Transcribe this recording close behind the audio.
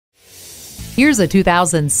Here's a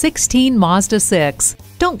 2016 Mazda 6.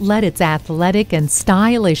 Don't let its athletic and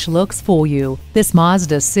stylish looks fool you. This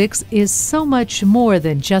Mazda 6 is so much more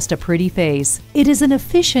than just a pretty face. It is an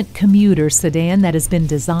efficient commuter sedan that has been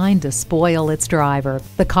designed to spoil its driver.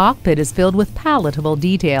 The cockpit is filled with palatable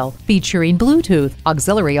detail, featuring Bluetooth,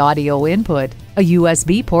 auxiliary audio input, a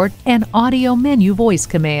USB port, and audio menu voice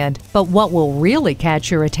command. But what will really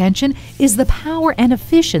catch your attention is the power and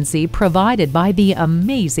efficiency provided by the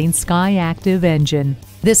amazing Skyactiv engine.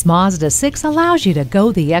 This Mazda 6 allows you to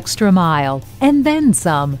go the extra mile, and then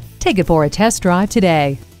some. Take it for a test drive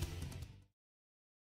today.